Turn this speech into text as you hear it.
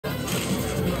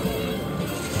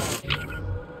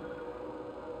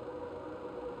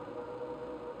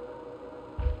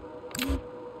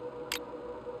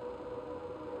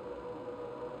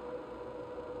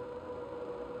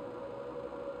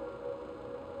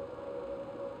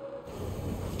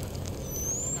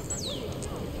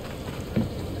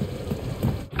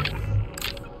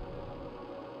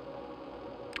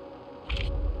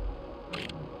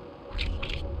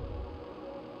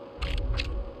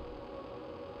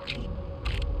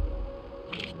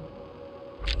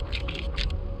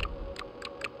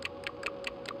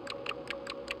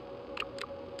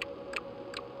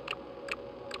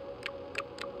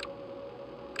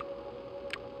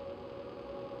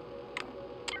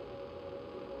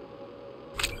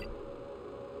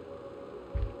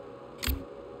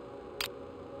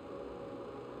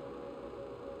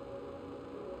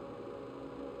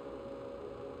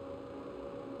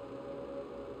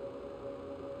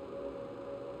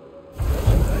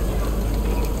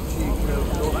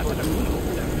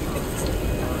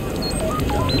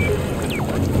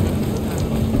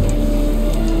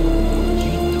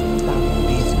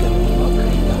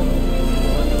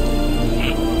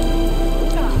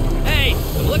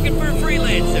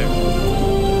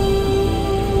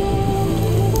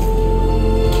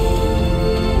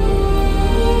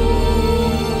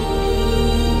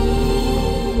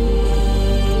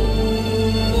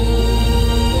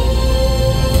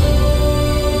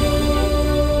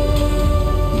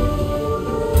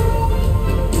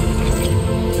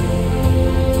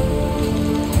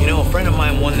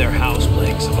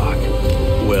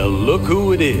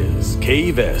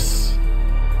Cave S.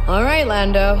 All right,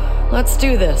 Lando. Let's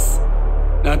do this.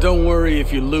 Now don't worry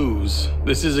if you lose.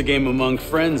 This is a game among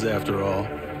friends after all.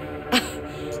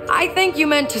 I think you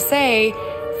meant to say,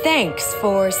 thanks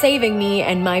for saving me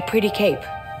and my pretty cape.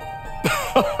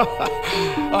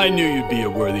 I knew you'd be a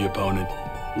worthy opponent.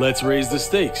 Let's raise the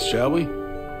stakes, shall we?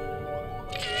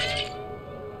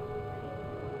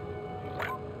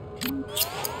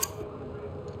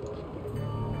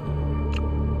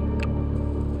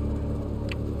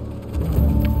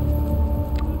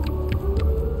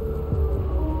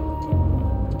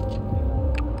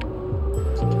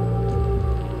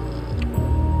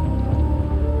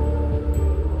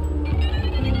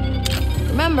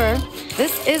 Remember,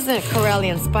 this isn't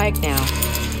Corellian Spike now.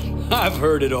 I've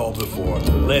heard it all before.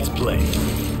 Let's play.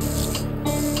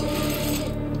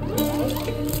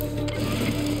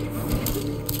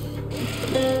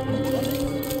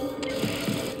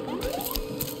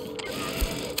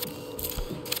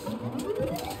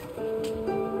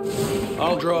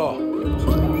 I'll draw.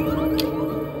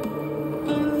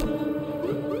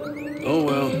 Oh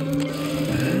well.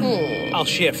 I'll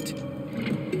shift.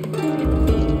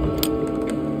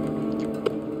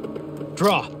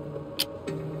 Draw.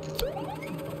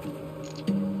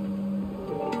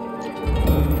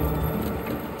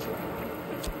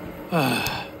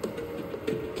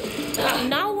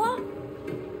 Now what?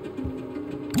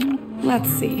 Let's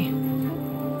see.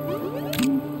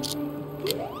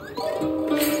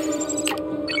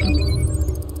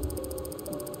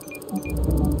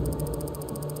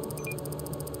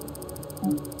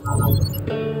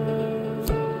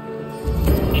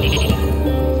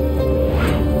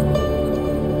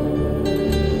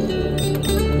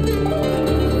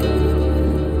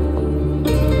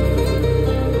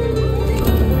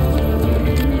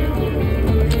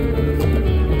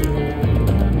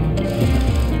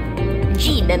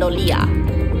 Nenolia.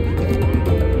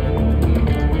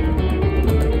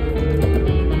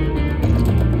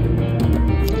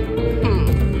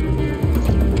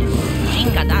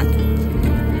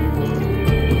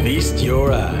 Feast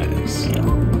your eyes.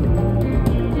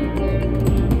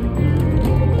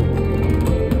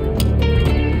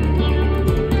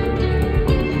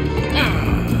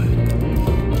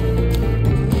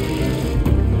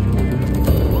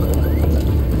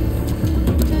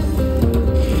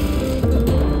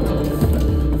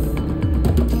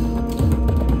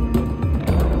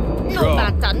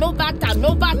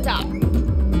 No bata.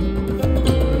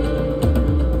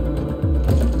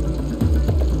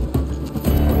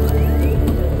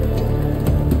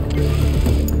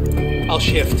 I'll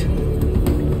shift.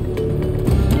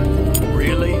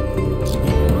 Really?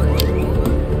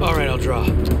 All right, I'll draw.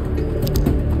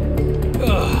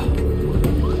 Ugh.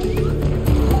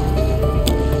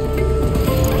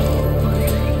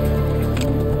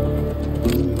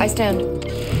 I stand.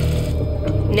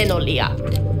 Nenolia.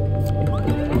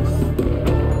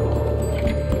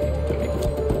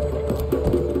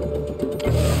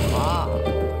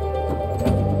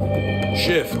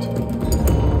 Shift.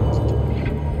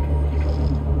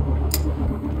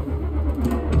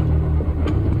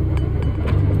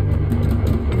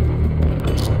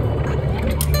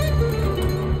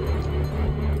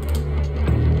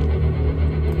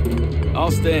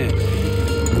 I'll stand.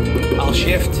 I'll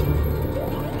shift.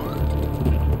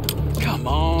 Come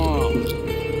on.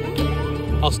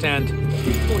 I'll stand.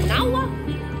 Unawa?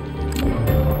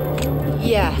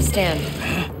 Yeah, stand.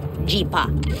 Jeepa.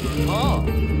 Oh.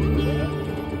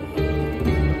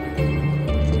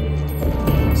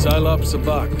 Silop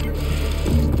Sabak.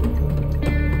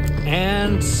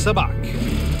 And Sabak.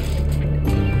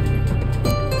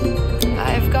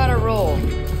 I've got a roll.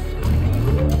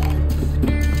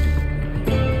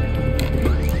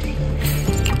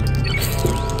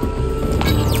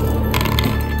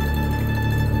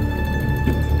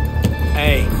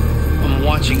 Hey, I'm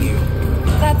watching you.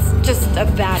 That's just a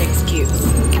bad excuse.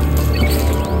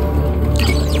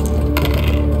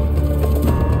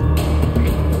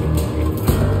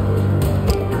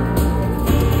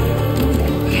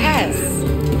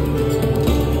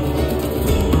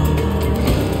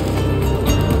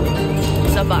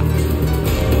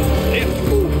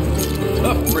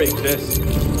 Tough break, this.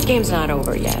 Game's not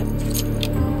over yet.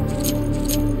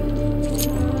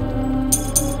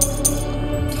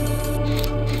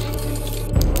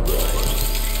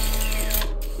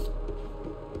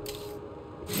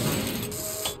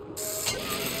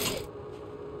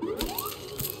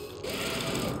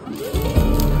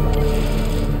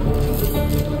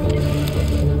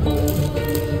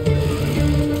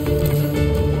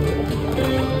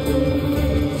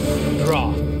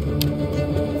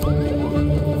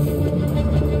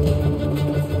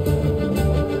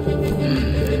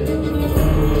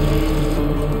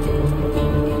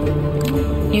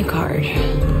 New card.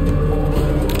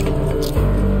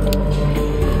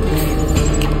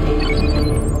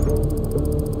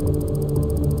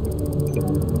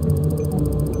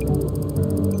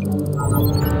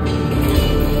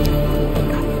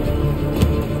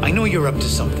 I know you're up to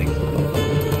something.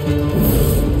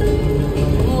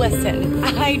 Listen,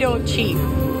 I don't cheat.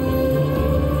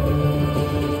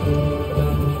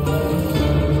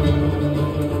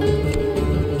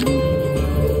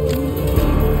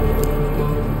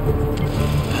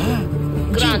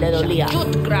 Grancia,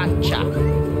 jut grancia.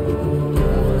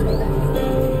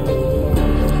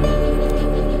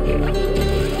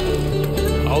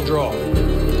 I'll draw.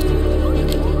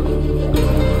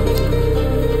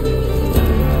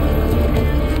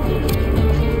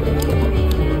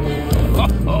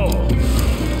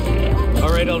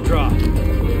 All right, I'll draw.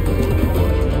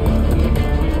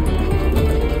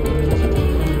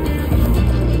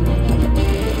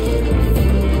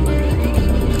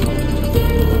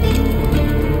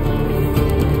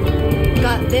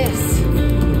 Got this.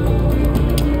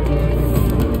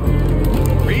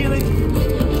 Really?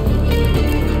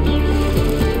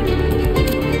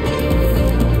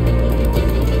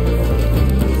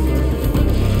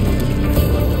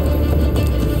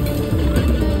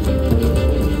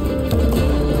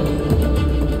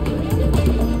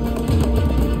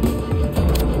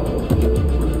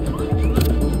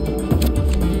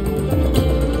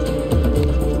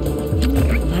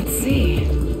 Let's see.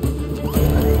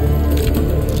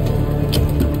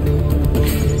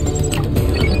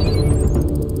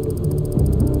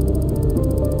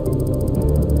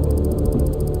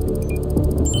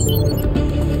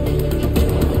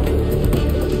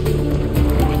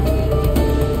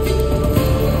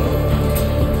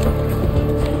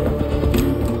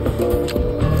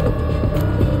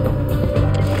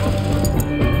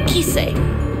 Kise.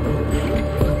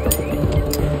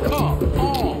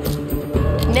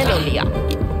 Nelolia.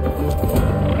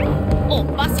 Oh,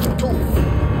 Basitu.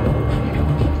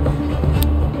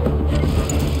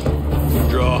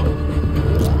 Draw.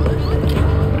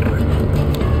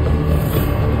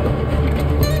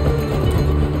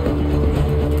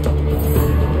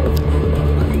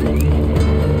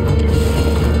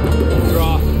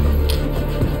 Draw.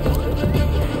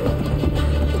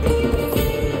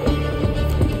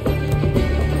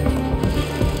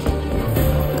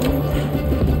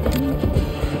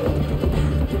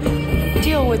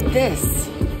 Deal with this.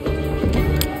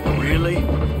 Really?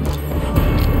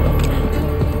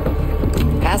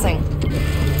 Passing.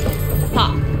 Ha.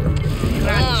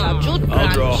 Grancia, jut I'll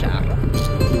draw. grancia.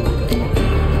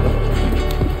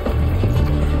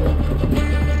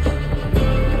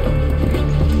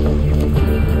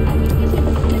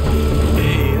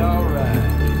 Hey, all right.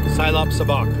 Silop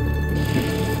Sabak.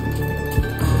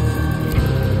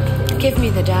 Give me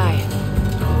the die.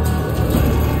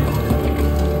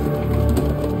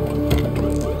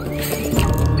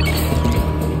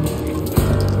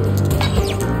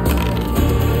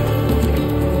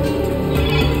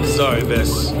 Sorry,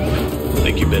 Bess.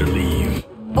 Think you better leave.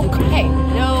 Okay,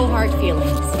 no hard feelings.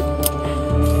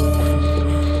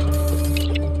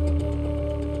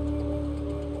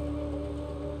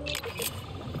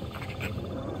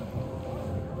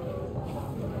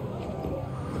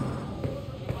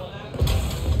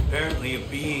 Apparently, a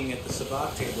being at the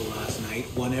Sabak table last night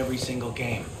won every single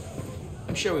game.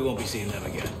 I'm sure we won't be seeing them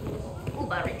again.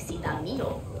 Ubarek si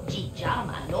Damino.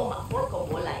 Jijama no ma porco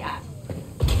bolayat.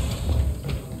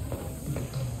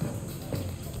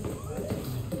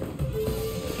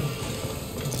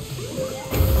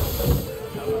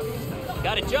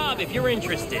 Got a job if you're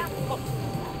interested.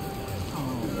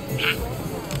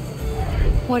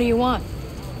 What do you want?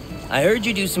 I heard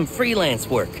you do some freelance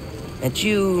work, and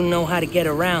you know how to get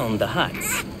around the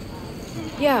huts.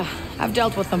 Yeah, I've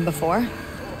dealt with them before.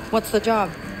 What's the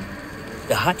job?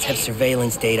 The huts have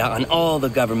surveillance data on all the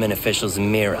government officials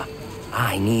in Mira.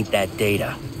 I need that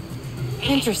data.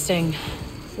 Interesting.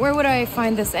 Where would I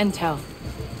find this intel?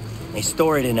 They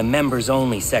store it in a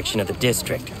members-only section of the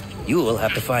district. You will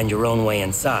have to find your own way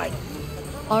inside.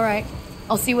 All right,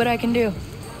 I'll see what I can do.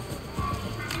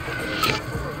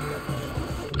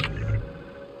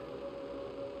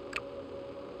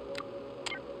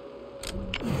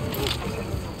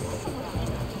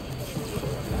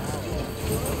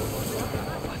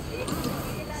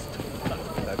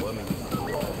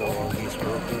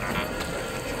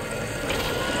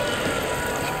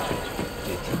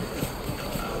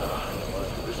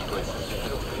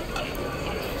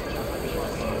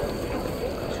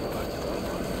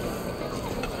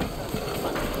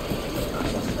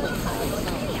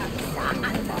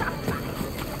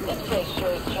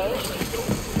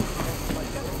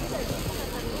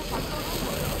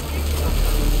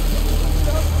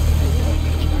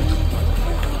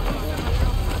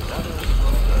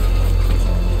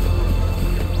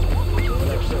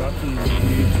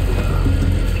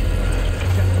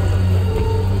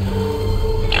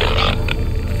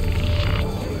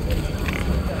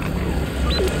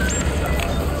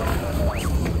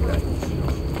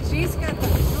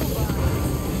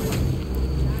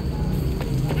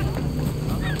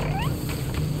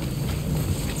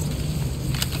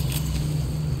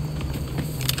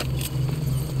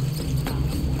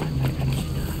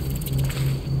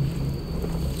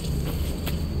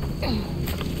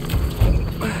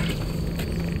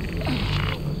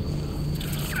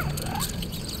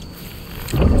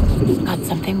 Got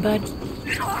something, bud?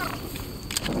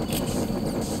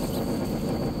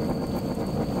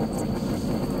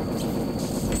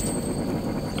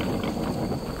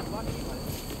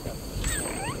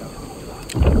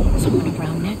 Someone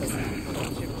around next?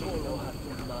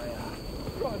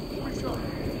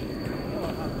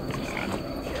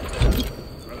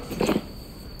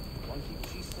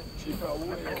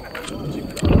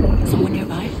 Someone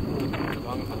nearby?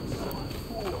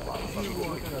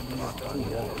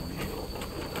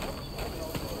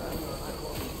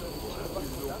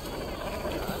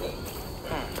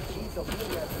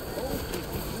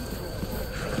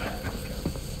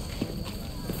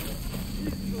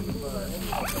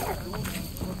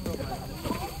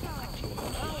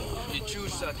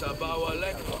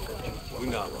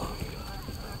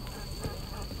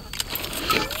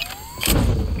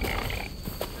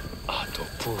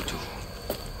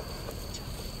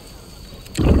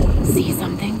 See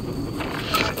something?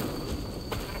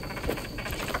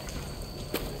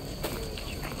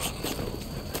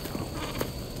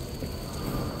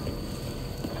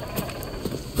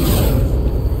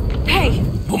 Hey!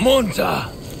 Pumonta!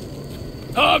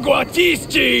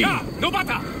 Aguatisti!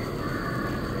 Nobata!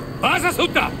 Asa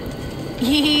sutta!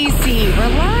 Easy,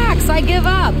 relax, I give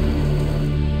up.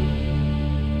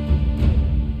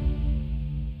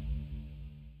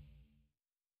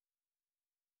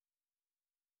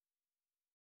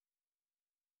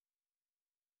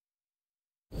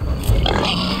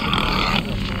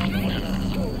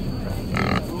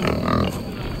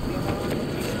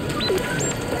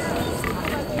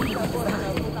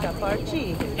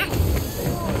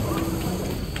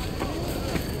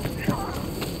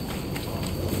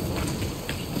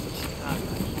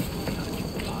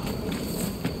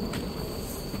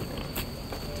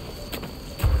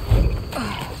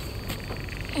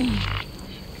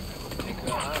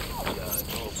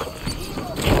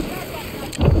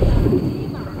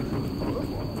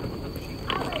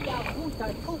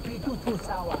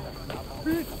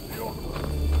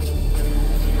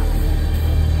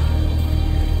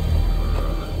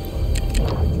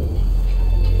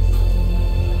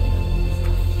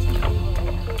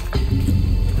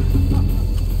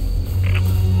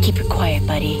 Keep it quiet,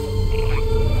 buddy.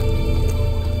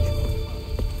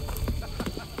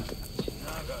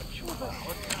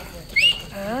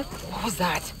 What was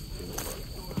that?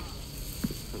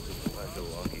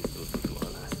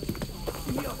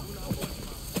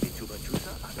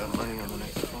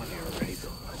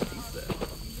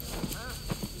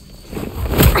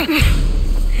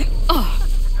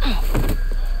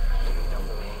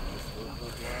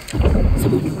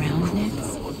 Someone around next?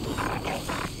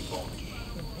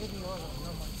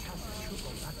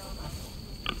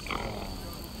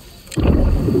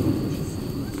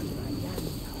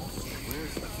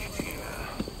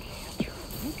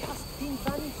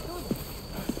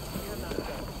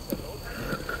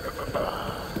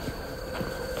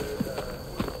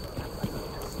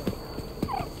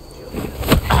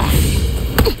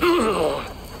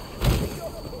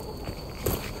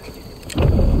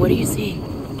 What do you see?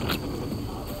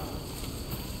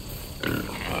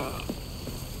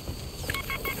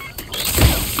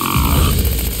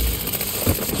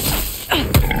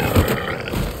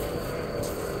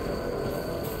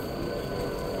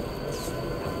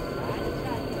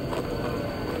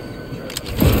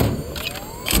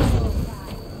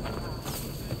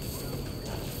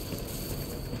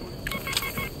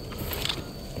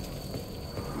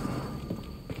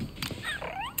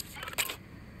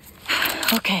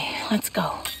 Okay, let's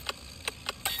go.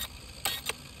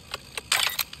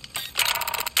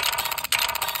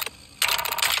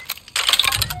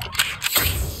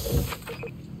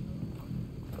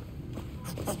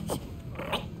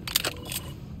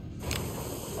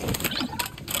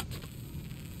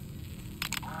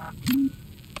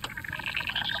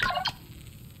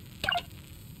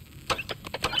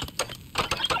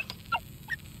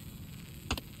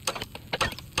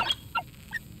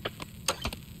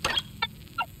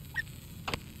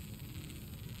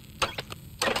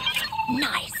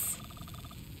 Nice.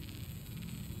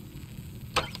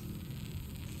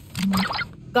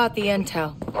 Got the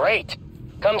intel. Great.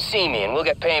 Come see me and we'll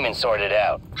get payment sorted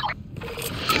out.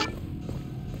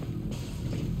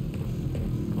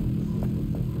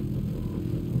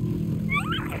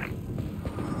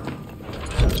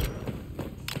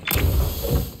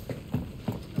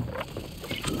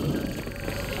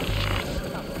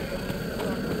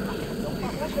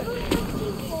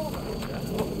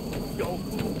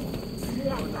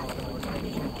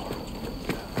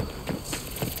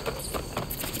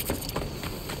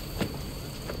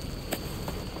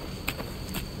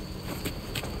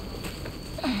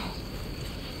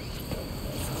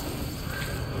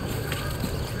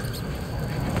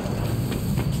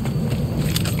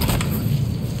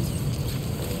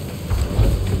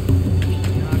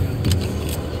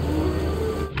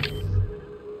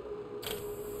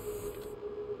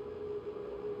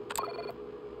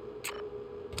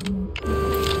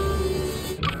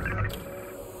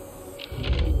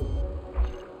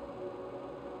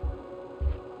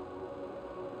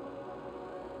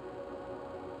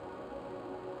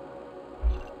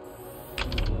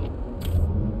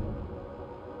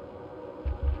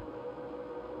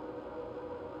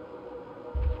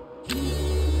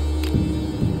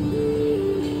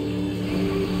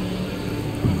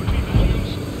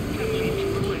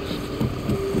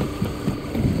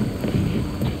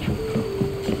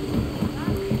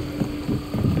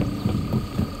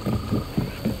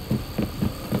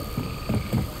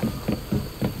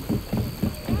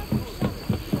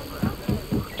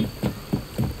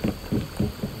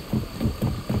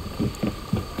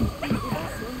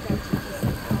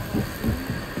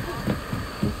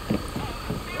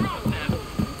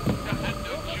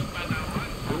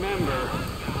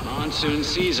 monsoon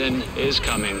season is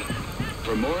coming.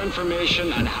 For more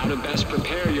information on how to best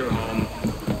prepare your home,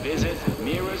 visit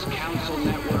Mira's Council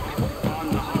Network on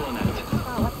the HoloNet.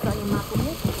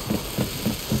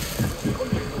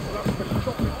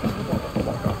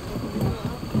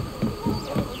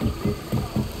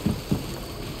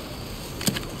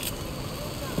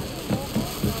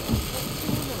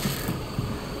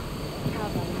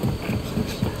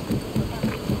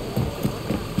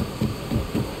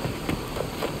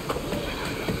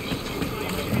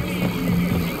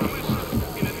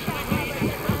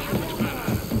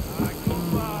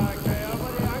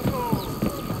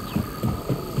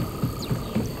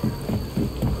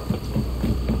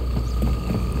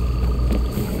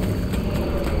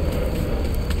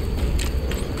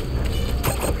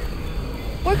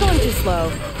 We're going too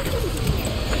slow.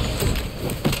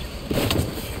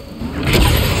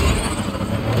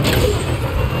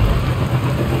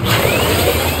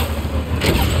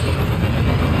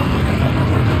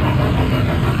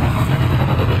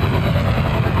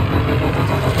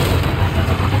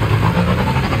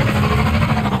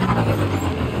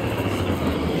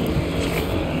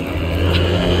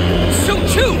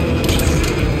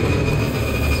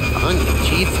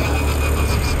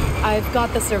 I've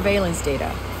got the surveillance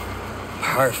data.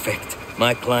 Perfect.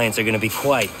 My clients are gonna be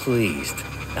quite pleased.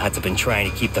 The Huts have been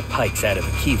trying to keep the Pikes out of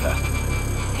Akiva.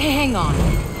 Hey, hang on.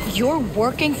 You're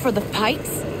working for the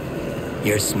Pikes?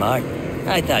 You're smart.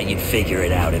 I thought you'd figure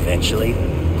it out eventually.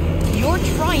 You're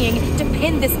trying to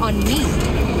pin this on me.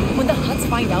 When the Huts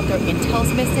find out their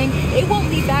intel's missing, it won't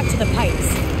lead back to the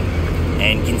Pikes.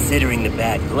 And considering the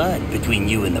bad blood between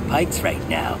you and the Pikes right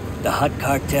now, the Hut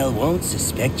cartel won't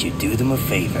suspect you do them a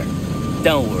favor.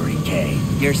 Don't worry, Kay.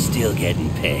 You're still getting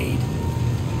paid.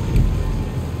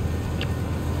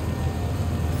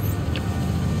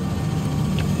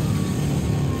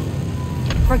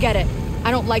 Forget it.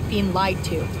 I don't like being lied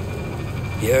to.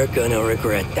 You're gonna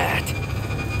regret that.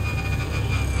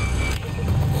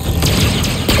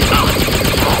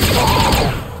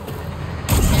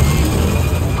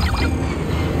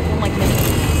 Don't like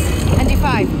missing.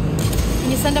 ND5, can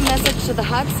you send a message to the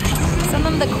Huts? Send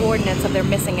them the coordinates of their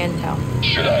missing intel.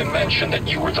 Should I mention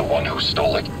that you were the one who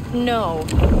stole it? No.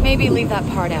 Maybe leave that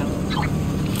part out.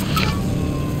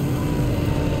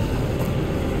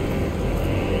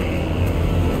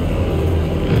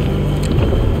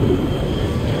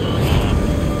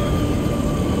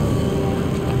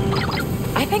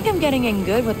 I think I'm getting in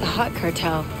good with the Hut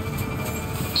cartel.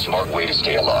 Smart way to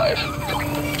stay alive.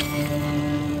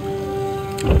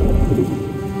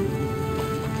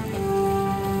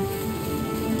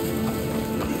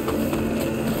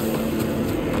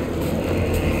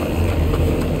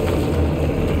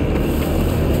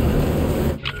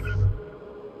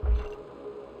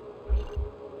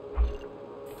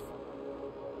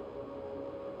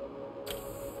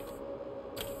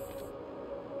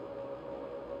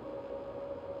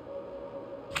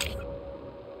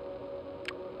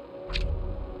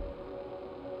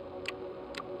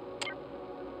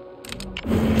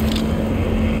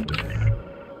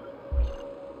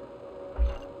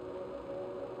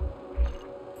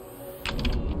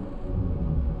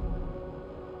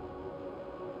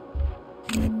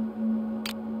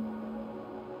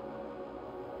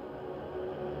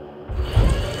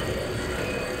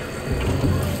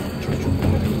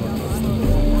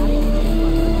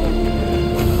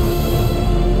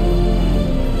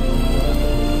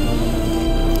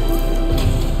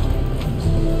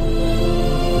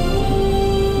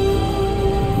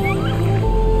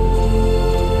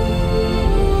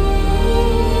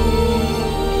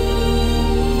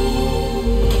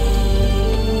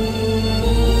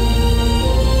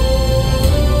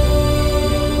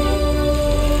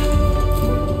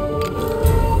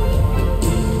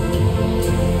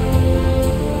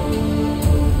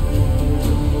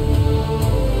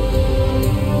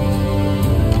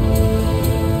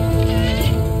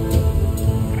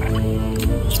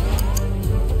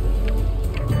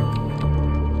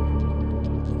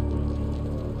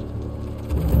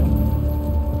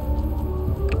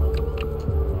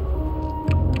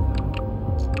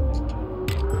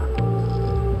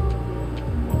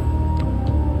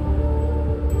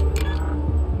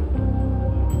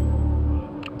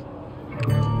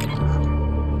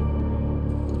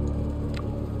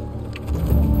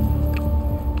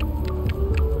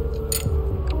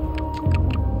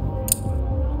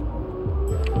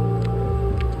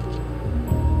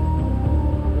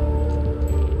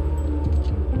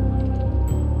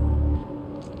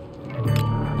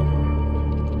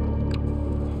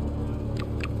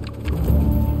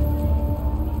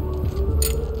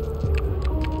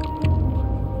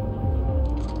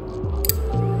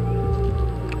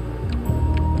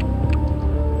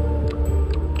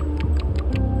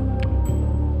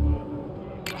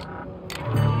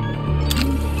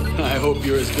 hope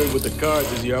you're as good with the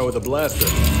cards as you are with a blaster.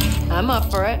 I'm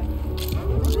up for it.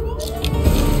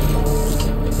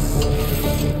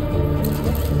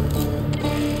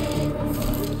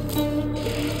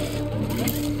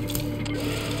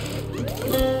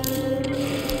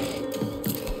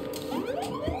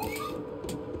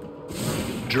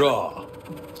 Draw.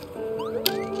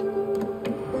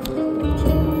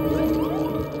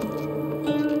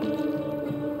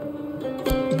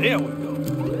 There we go.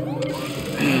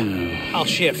 I'll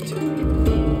shift.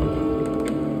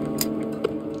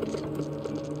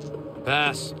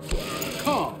 Pass.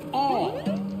 Come on.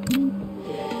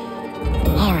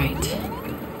 All right.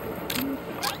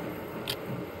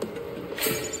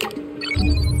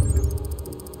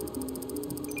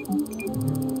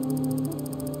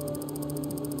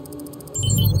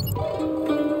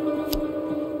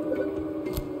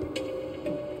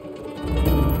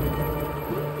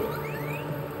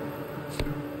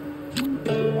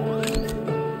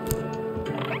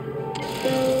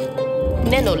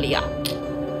 Nenolia.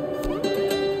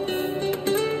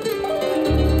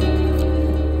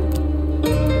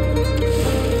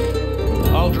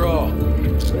 I'll draw.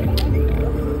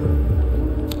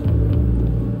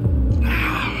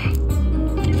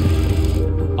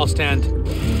 I'll stand.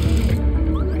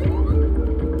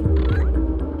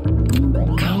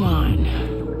 Come on.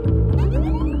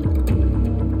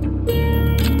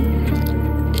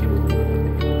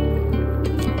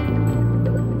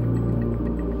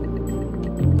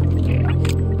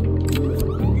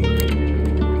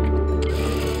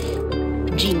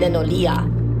 Nenolia.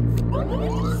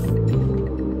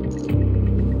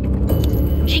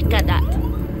 Chikadat.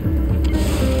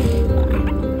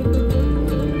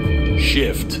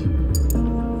 Shift.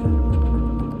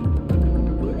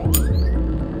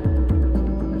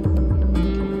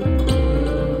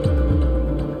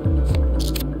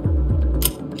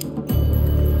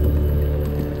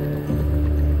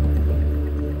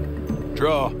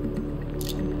 Draw.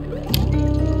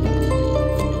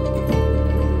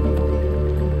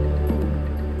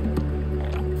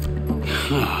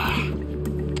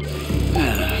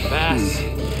 Pass.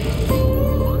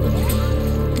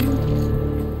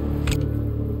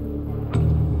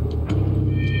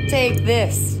 Take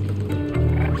this.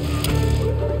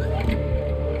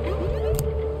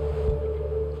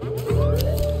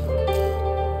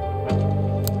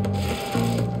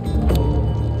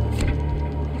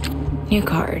 New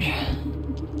card.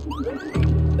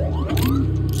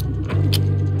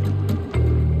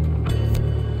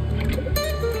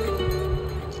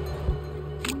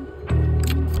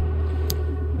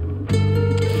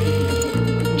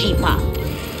 Jipa.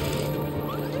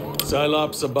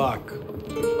 Psylop Sabak.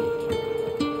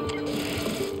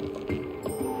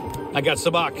 I got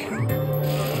Sabak.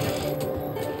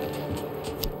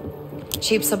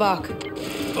 Cheap sabak.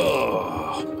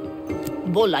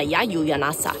 Bola Yayu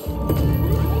Yanasa.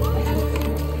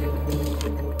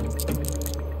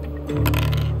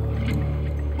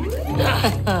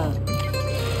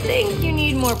 Think you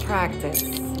need more practice.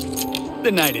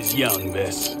 The night is young,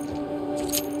 miss.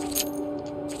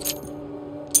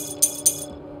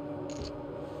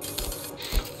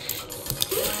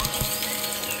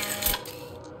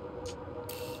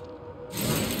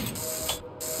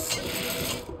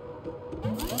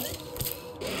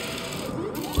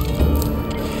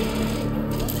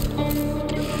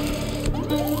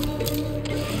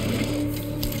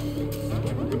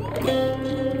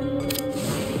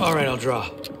 All right, I'll draw.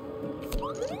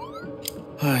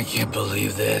 I can't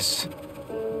believe this.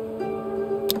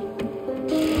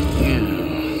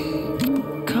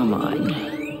 Come on.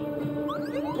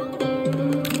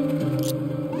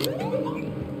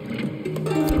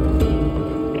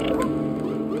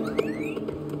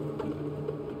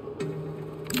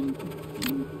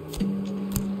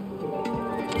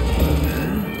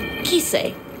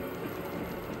 Kise.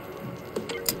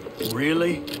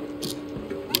 Really?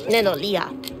 Nenolia.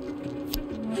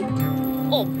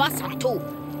 Oh, Basatu.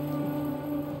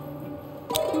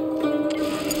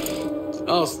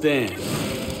 I'll stand.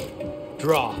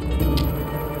 Draw.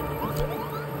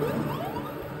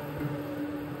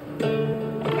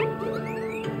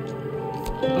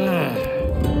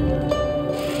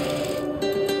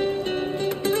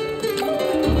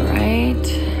 Right.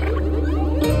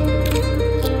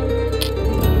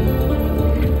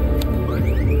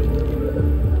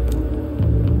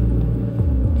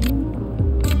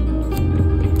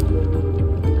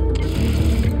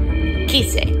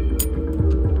 Kise.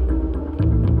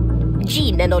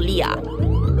 G. Nenolia.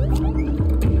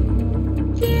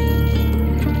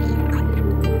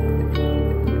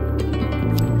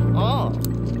 Oh.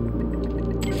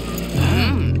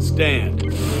 Stand.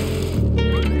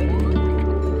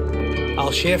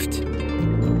 shift.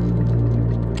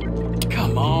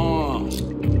 Come on.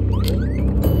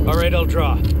 All right, I'll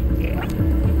draw.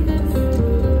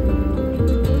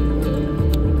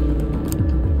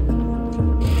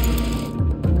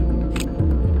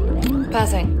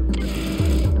 Passing.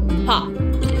 Ha.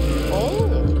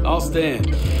 Oh. I'll stand.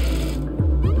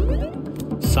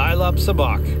 Silop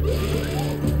Sabak.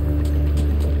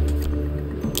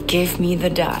 Give me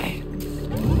the die.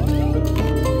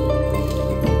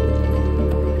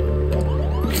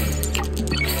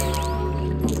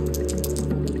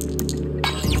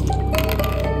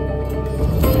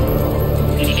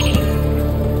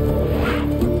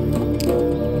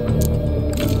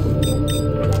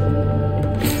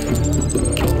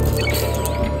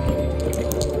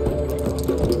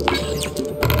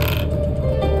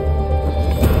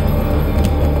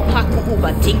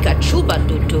 Hakuba tika chuba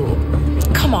tutu.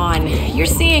 Come on, you're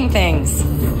seeing things.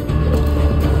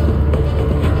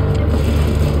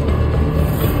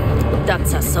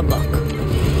 That's a sabak.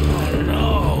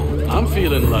 No, I'm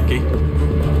feeling lucky.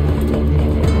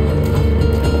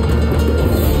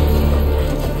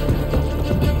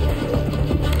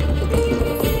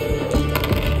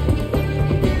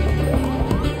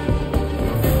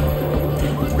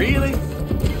 Really?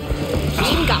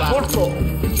 Jinga porco.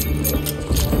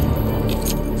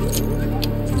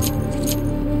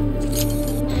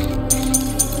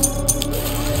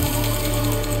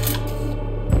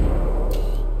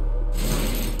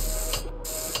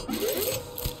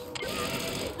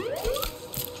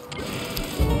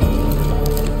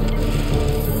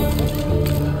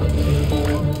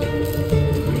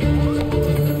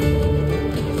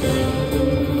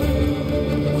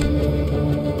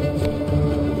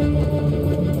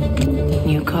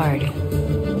 New card.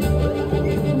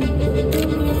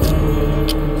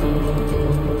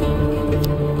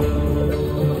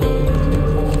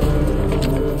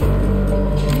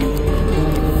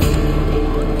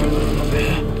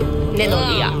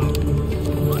 Nelolia.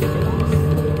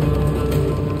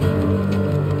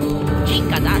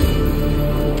 Jinkadan.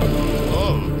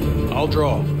 I'll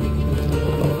draw.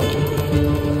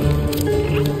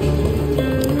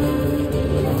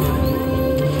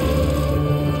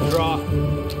 Draw.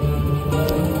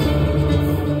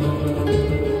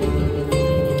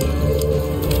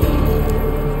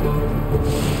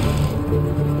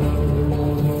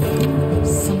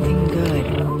 Something good.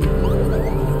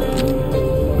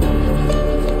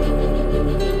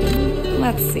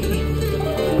 Let's see.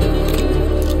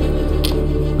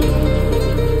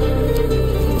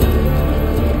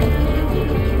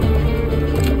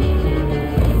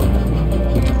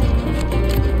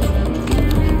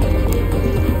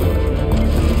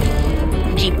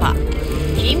 Jipa.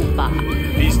 Jimpa.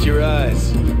 Feast your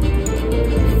eyes.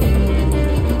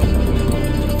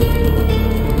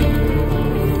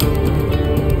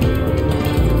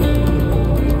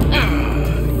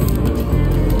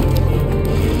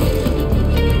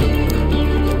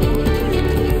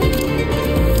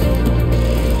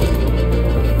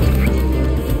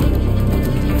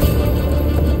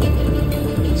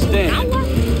 Stand.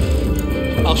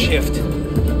 I'll shift.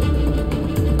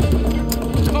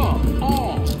 Come on.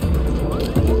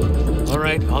 All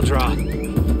right, I'll draw.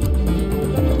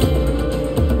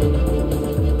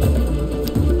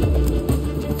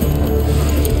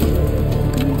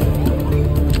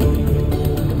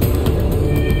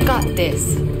 Got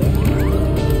this.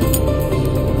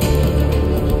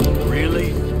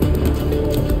 Really?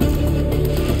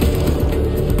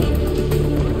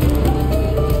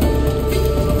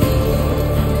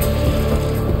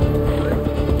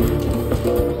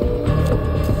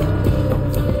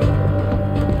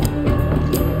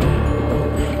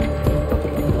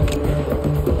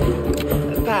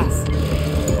 Pass.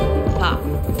 Pa.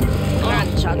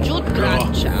 Grancia, giut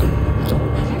grancia.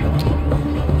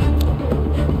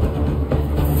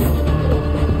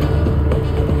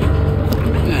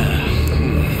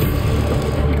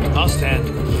 I'll stand.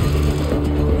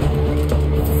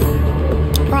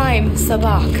 Prime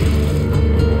Sabak.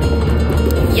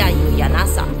 Yayu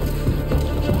yanasa.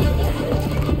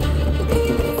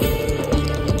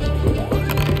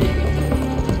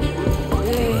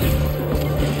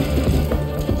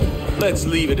 Let's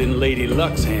leave it in Lady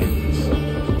Luck's hands.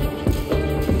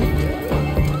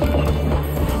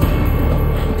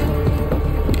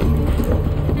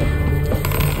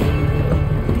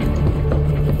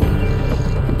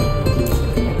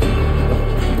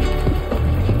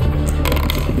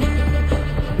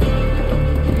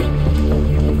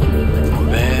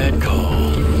 Bad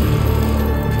call.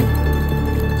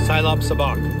 Silop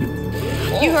Sabak.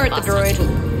 You heard the droid.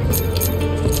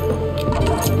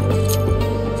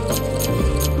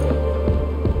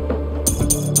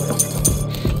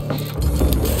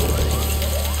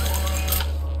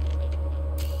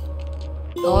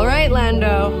 All right,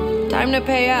 Lando. Time to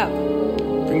pay up.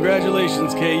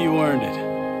 Congratulations, Kay, you earned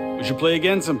it. We should play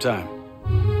again sometime.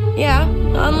 Yeah,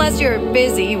 unless you're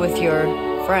busy with your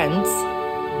friends.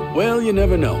 Well, you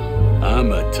never know.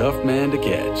 I'm a tough man to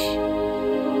catch.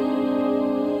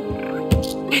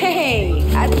 Hey,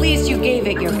 at least you gave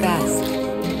it your best.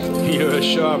 You're a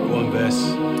sharp one, Bess.